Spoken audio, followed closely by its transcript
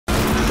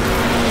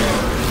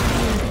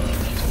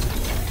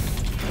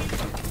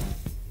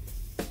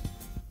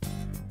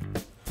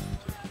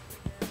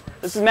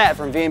This is Matt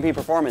from VMP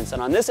Performance,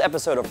 and on this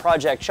episode of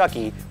Project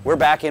Chucky, we're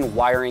back in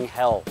wiring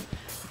hell.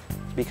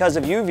 Because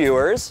of you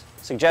viewers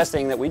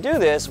suggesting that we do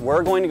this,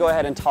 we're going to go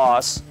ahead and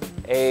toss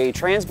a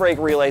Transbrake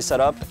relay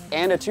setup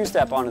and a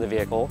two-step onto the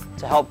vehicle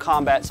to help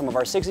combat some of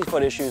our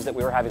 60-foot issues that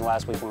we were having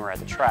last week when we were at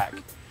the track.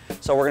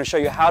 So we're going to show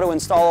you how to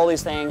install all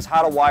these things,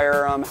 how to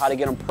wire them, how to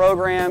get them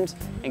programmed,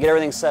 and get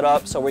everything set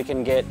up so we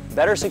can get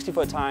better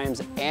 60-foot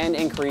times and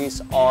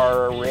increase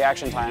our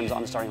reaction times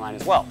on the starting line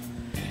as well.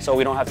 So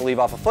we don't have to leave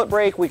off a foot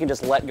brake, we can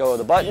just let go of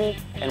the button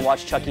and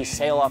watch Chucky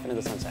sail off into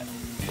the sunset.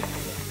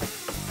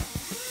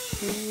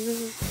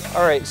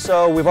 All right,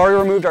 so we've already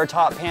removed our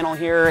top panel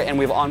here and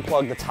we've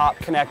unplugged the top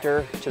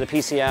connector to the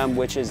PCM,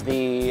 which is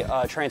the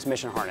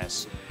transmission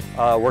harness.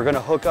 We're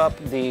gonna hook up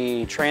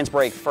the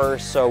Transbrake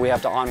first, so we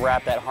have to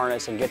unwrap that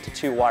harness and get to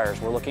two wires.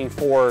 We're looking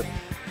for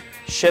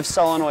shift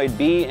solenoid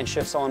B and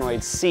shift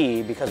solenoid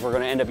C because we're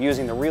gonna end up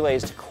using the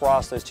relays to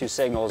cross those two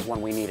signals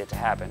when we need it to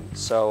happen.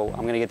 So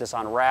I'm gonna get this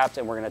unwrapped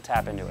and we're gonna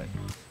tap into it.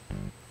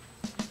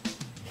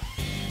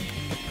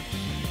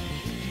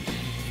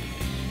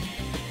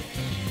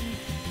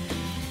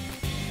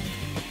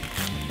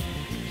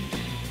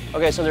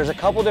 Okay, so there's a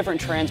couple different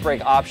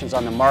Transbrake options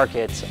on the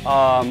market.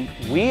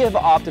 We have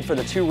opted for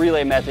the two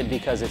relay method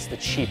because it's the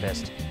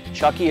cheapest.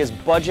 Chucky is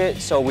budget,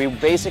 so we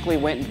basically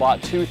went and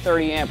bought two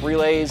 30-amp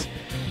relays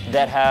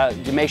that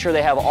have, to make sure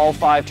they have all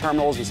 5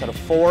 terminals instead of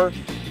 4,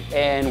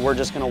 and we're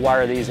just gonna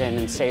wire these in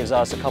and saves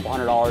us a couple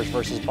 $100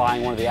 versus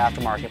buying one of the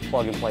aftermarket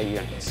plug-and-play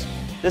units.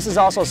 This is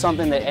also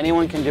something that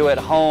anyone can do at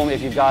home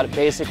if you've got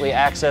basically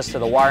access to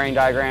the wiring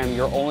diagram.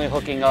 You're only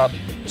hooking up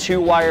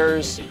 2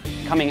 wires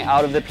coming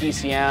out of the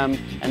PCM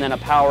and then a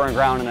power and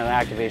ground and an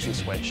activation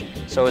switch.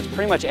 So it's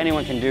pretty much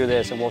anyone can do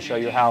this, and we'll show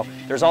you how.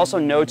 There's also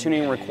no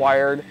tuning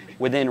required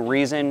within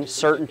reason.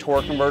 Certain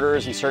torque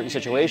converters in certain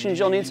situations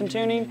you'll need some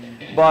tuning,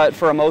 but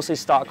for a mostly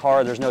stock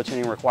car there's no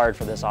tuning required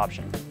for this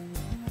option.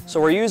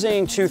 So we're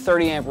using two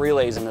 30-amp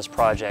relays in this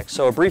project.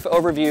 So a brief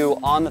overview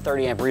on the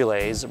 30-amp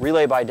relays.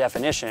 Relay by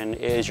definition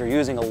is you're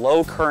using a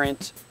low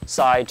current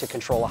side to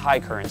control a high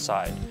current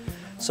side.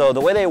 So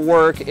the way they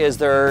work is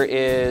there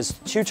is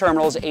 2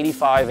 terminals,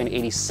 85 and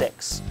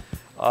 86.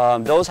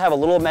 Those have a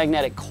little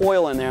magnetic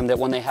coil in them that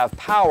when they have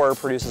power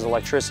produces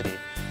electricity.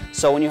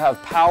 So when you have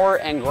power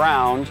and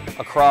ground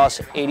across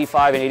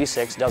 85 and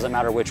 86, doesn't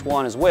matter which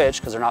one is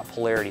which because they're not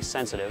polarity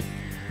sensitive,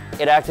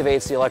 it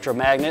activates the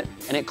electromagnet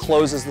and it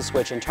closes the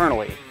switch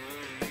internally.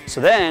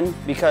 So then,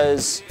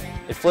 because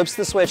it flips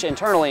the switch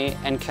internally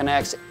and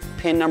connects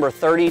pin number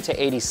 30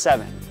 to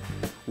 87,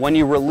 when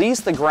you release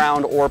the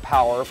ground or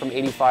power from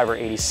 85 or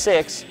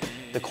 86,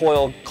 the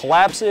coil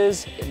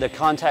collapses, the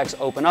contacts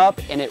open up,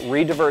 and it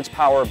rediverts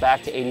power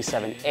back to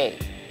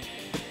 87A.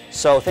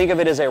 So think of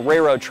it as a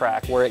railroad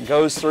track where it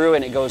goes through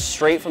and it goes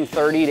straight from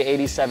 30 to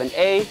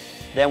 87A.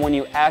 Then when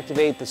you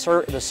activate the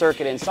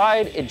circuit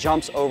inside, it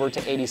jumps over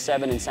to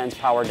 87 and sends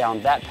power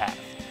down that path.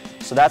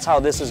 So that's how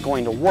this is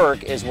going to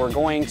work, is we're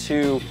going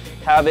to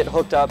have it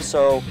hooked up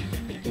so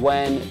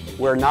when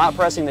we're not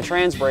pressing the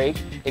Transbrake,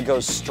 it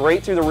goes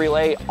straight through the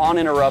relay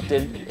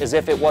uninterrupted as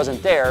if it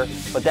wasn't there,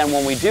 but then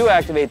when we do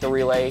activate the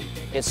relay,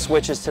 it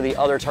switches to the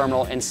other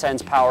terminal and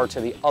sends power to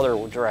the other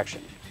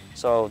direction.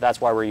 So that's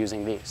why we're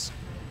using these.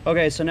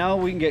 Okay, so now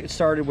we can get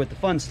started with the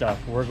fun stuff.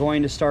 We're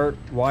going to start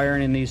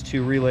wiring in these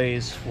 2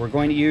 relays. We're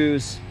going to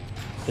use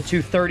the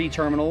 2 30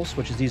 terminals,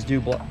 which is these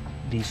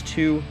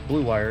 2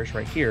 blue wires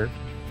right here,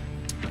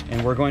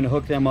 and we're going to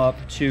hook them up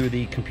to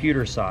the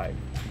computer side.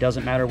 It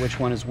doesn't matter which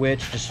one is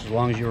which, just as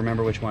long as you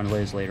remember which one it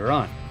is later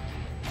on.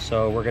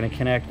 So we're going to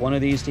connect one of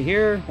these to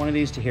here, one of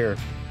these to here,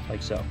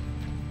 like so.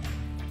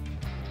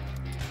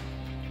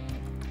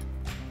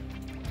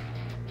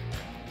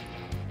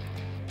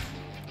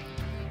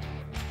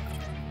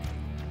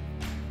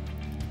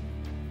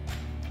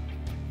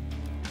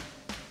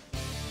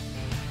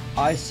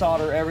 I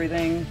solder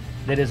everything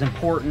that is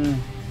important.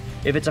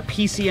 If it's a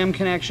PCM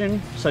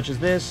connection, such as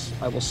this,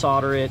 I will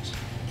solder it.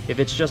 If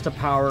it's just a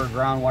power,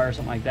 ground wire,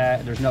 something like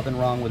that, there's nothing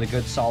wrong with a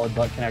good solid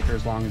butt connector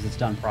as long as it's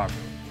done properly.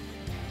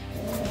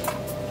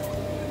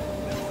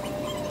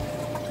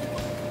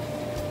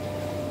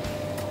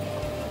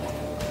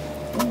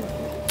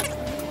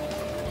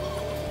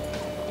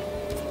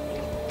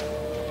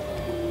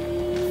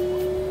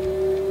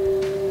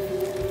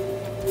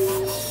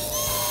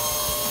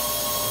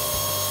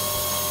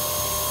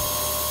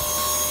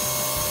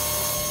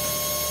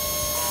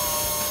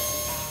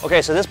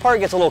 Okay, so this part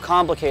gets a little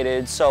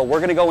complicated, so we're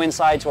going to go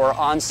inside to our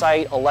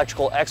on-site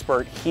electrical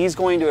expert. He's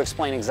going to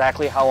explain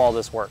exactly how all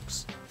this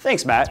works.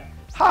 Thanks, Matt.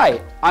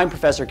 Hi, I'm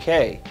Professor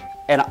K,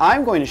 and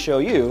I'm going to show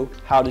you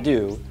how to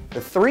do the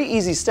 3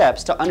 easy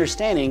steps to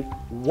understanding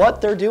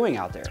what they're doing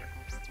out there.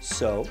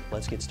 So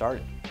let's get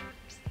started.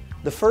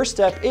 The first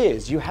step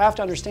is you have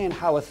to understand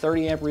how a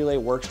 30-amp relay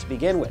works to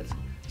begin with.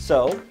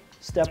 So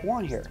step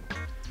 1 here.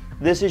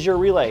 This is your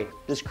relay,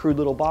 this crude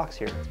little box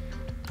here.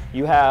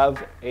 You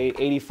have a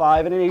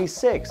 85 and an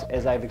 86.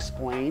 As I've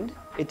explained,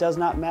 it does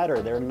not matter.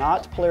 They're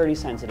not polarity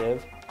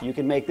sensitive. You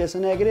can make this a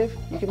negative,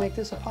 you can make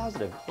this a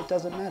positive. It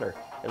doesn't matter,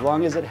 as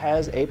long as it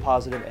has a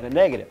positive and a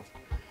negative.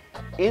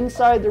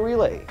 Inside the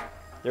relay,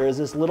 there is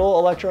this little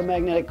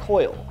electromagnetic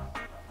coil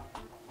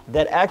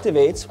that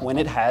activates when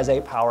it has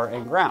a power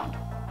and ground.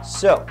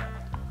 So,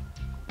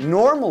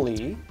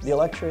 normally the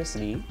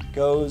electricity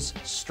goes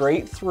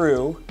straight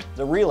through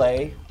the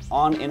relay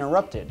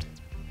uninterrupted.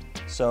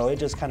 So it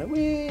just kind of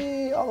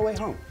wee all the way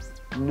home,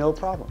 no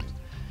problems.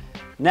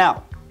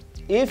 Now,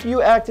 if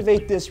you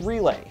activate this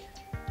relay,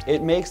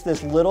 it makes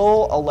this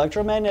little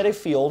electromagnetic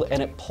field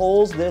and it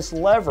pulls this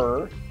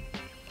lever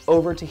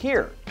over to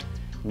here.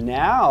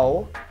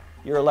 Now,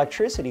 your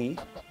electricity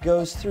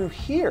goes through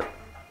here.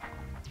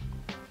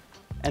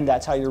 And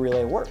that's how your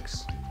relay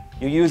works.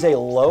 You use a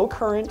low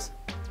current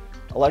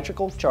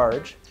electrical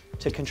charge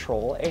to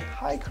control a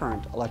high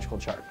current electrical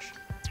charge.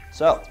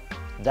 So,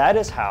 that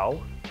is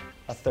how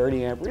a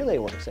 30 amp relay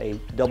works, a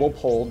double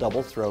pole,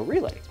 double throw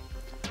relay.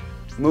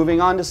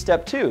 Moving on to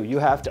step 2, you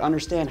have to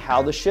understand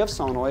how the shift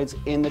solenoids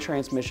in the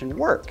transmission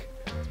work.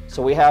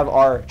 So we have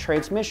our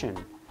transmission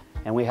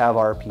and we have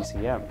our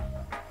PCM.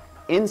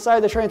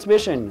 Inside the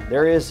transmission,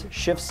 there is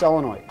shift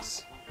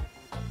solenoids.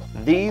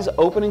 These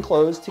open and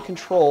close to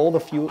control the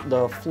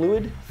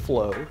fluid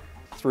flow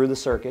through the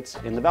circuits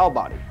in the valve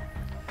body.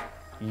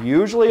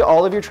 Usually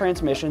all of your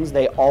transmissions,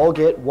 they all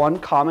get one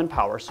common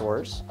power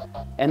source,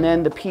 and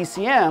then the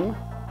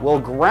PCM will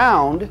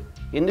ground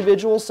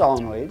individual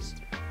solenoids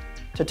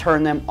to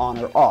turn them on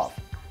or off.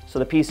 So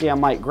the PCM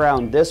might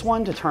ground this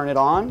one to turn it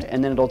on,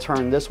 and then it'll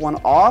turn this one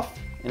off,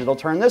 and it'll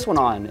turn this one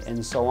on,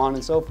 and so on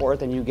and so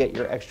forth, and you get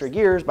your extra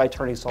gears by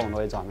turning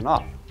solenoids on and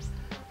off.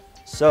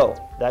 So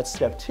that's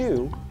step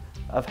 2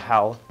 of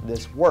how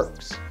this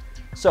works.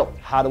 So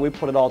how do we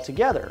put it all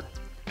together?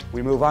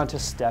 We move on to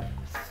step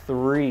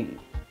 3.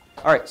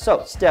 All right,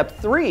 so step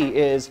 3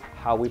 is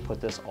how we put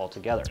this all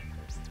together.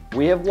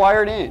 We have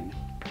wired in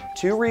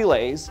 2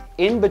 relays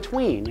in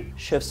between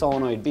shift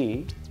solenoid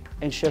B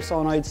and shift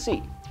solenoid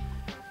C.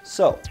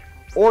 So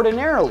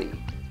ordinarily,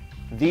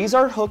 these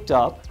are hooked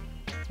up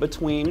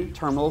between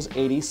terminals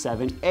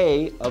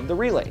 87A of the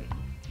relay.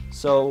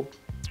 So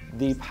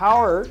the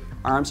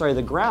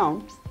the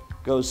ground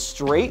goes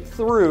straight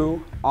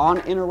through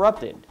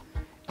uninterrupted.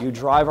 You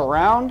drive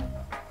around,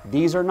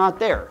 these are not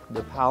there.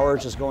 The power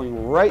is just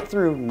going right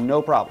through,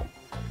 no problem.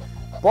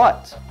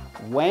 But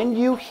when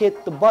you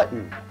hit the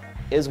button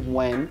is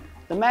when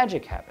the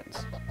magic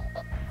happens.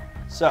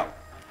 So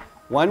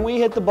when we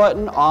hit the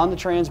button on the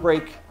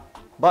Transbrake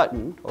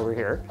button over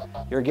here,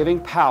 you're giving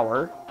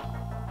power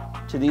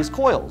to these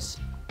coils.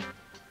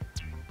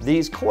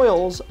 These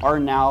coils are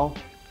now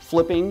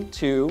flipping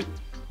to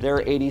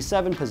their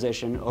 87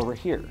 position over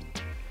here.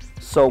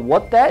 So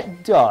what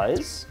that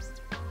does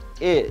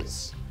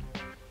is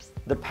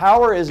the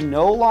power is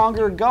no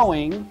longer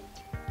going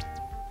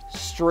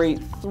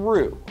straight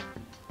through.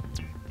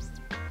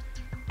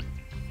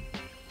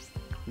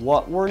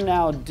 What we're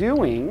now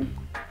doing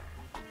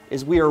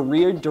is we are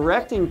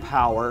redirecting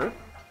power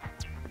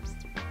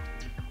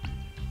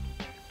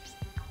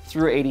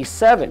through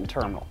 87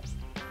 terminal.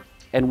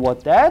 And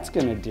what that's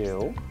going to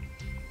do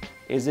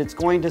is it's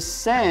going to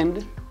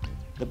send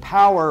the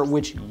power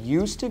which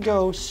used to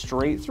go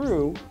straight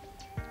through,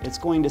 it's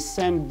going to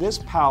send this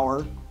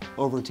power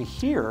over to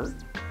here,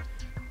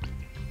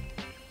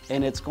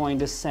 and it's going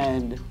to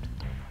send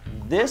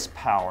this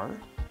power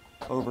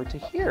over to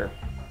here.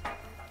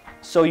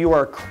 So you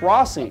are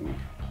crossing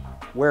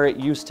where it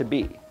used to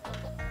be.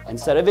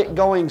 Instead of it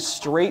going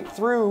straight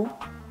through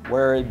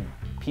where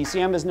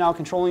PCM is now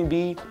controlling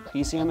B,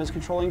 PCM is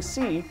controlling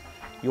C,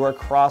 you are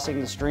crossing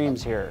the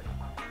streams here.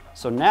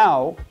 So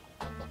now,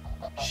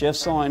 shift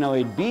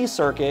solenoid B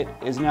circuit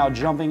is now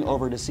jumping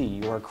over to C.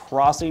 You are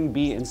crossing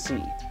B and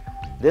C.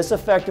 This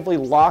effectively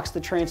locks the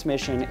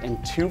transmission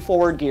in 2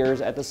 forward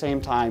gears at the same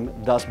time,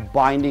 thus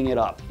binding it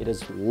up. It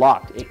is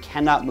locked. It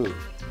cannot move.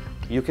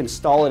 You can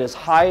stall it as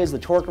high as the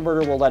torque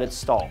converter will let it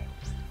stall.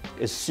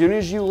 As soon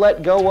as you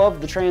let go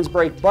of the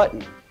Transbrake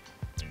button,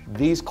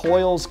 these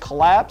coils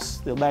collapse,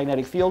 the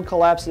magnetic field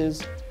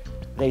collapses,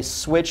 they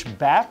switch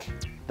back,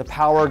 the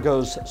power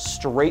goes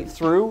straight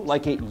through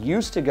like it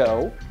used to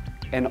go,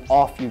 and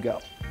off you go.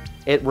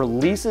 It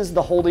releases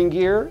the holding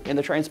gear in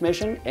the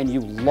transmission and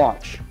you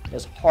launch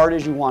as hard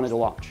as you wanted to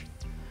launch.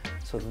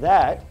 So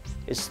that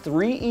is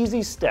 3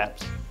 easy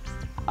steps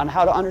on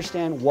how to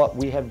understand what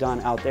we have done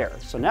out there.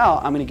 So now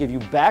I'm going to give you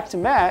back to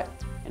Matt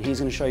and he's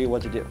going to show you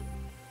what to do.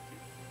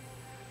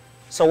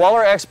 So while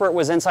our expert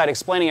was inside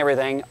explaining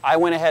everything, I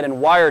went ahead and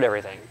wired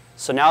everything.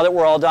 So now that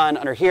we're all done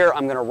under here,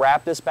 I'm going to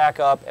wrap this back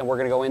up and we're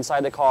going to go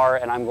inside the car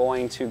and I'm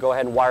going to go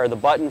ahead and wire the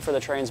button for the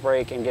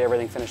Transbrake and get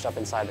everything finished up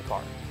inside the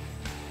car.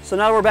 So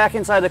now that we're back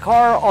inside the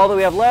car, all that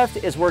we have left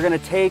is we're going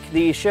to take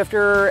the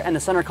shifter and the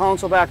center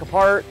console back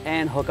apart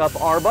and hook up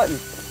our button.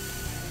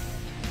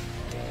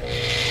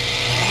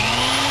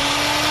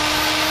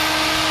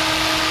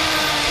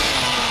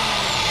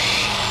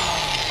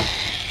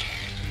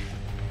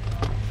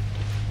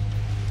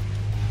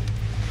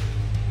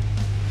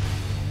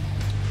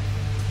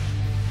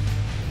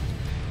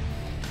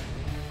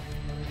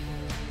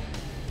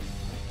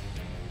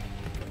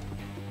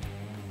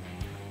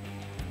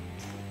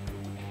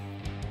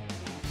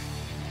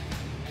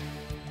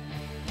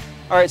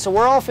 All right, so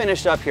we're all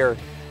finished up here.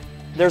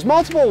 There's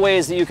multiple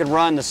ways that you can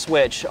run the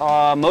switch.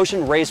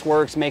 Motion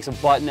Raceworks makes a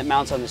button that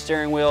mounts on the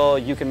steering wheel.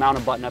 You can mount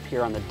a button up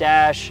here on the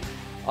dash.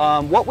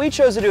 What we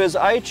chose to do is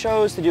I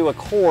chose to do a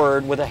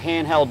cord with a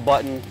handheld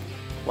button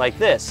like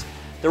this.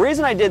 The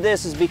reason I did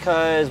this is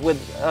because with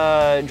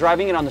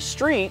driving it on the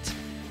street,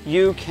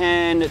 you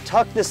can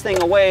tuck this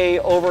thing away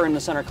over in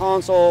the center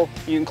console,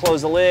 you can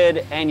close the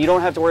lid, and you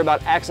don't have to worry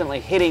about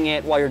accidentally hitting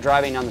it while you're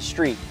driving on the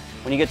street.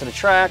 When you get to the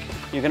track,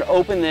 you can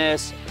open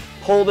this,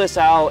 pull this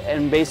out,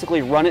 and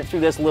basically run it through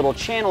this little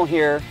channel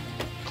here,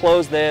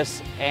 close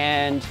this,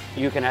 and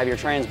you can have your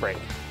Transbrake.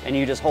 And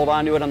you just hold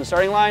on to it on the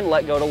starting line,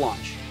 let go to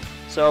launch.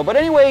 So, but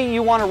any way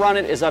you want to run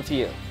it is up to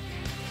you.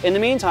 In the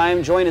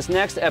meantime, join us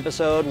next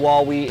episode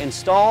while we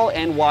install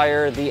and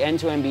wire the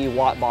N2MB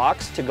watt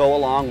box to go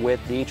along with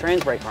the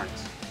Transbrake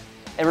harness.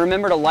 And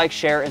remember to like,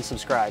 share, and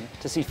subscribe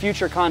to see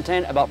future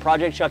content about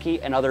Project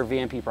Chucky and other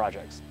VMP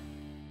projects.